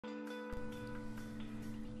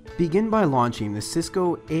Begin by launching the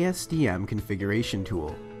Cisco ASDM configuration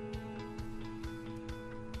tool.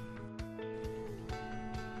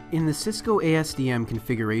 In the Cisco ASDM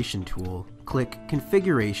configuration tool, click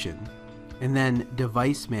Configuration and then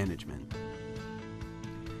Device Management.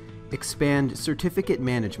 Expand Certificate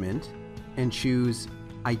Management and choose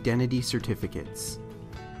Identity Certificates.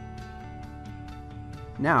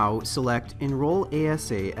 Now select Enroll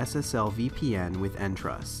ASA SSL VPN with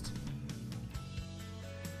Entrust.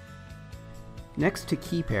 Next to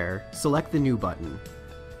Key Pair, select the New button.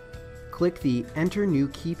 Click the Enter New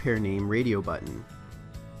Key Pair Name radio button.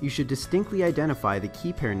 You should distinctly identify the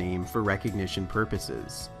key pair name for recognition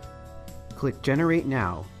purposes. Click Generate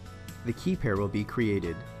Now. The key pair will be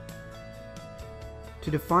created. To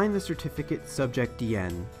define the certificate subject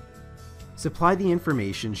DN, supply the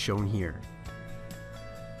information shown here.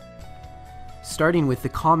 Starting with the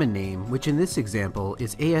common name, which in this example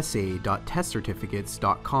is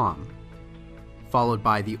asa.testcertificates.com, followed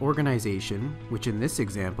by the organization, which in this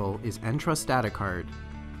example is Entrust Data Card,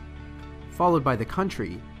 followed by the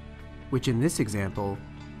country, which in this example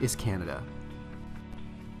is Canada.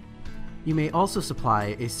 You may also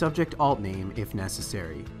supply a subject alt name if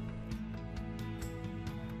necessary.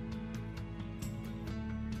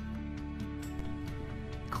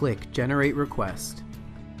 Click Generate Request.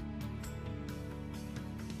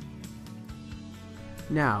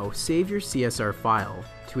 Now save your CSR file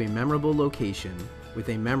to a memorable location with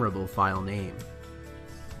a memorable file name.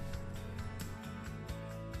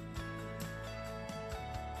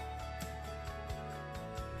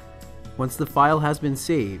 Once the file has been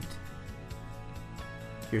saved,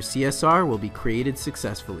 your CSR will be created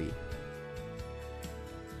successfully.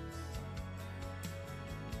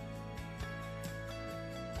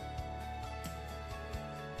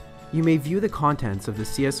 You may view the contents of the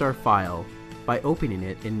CSR file by opening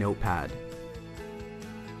it in Notepad.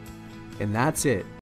 And that's it.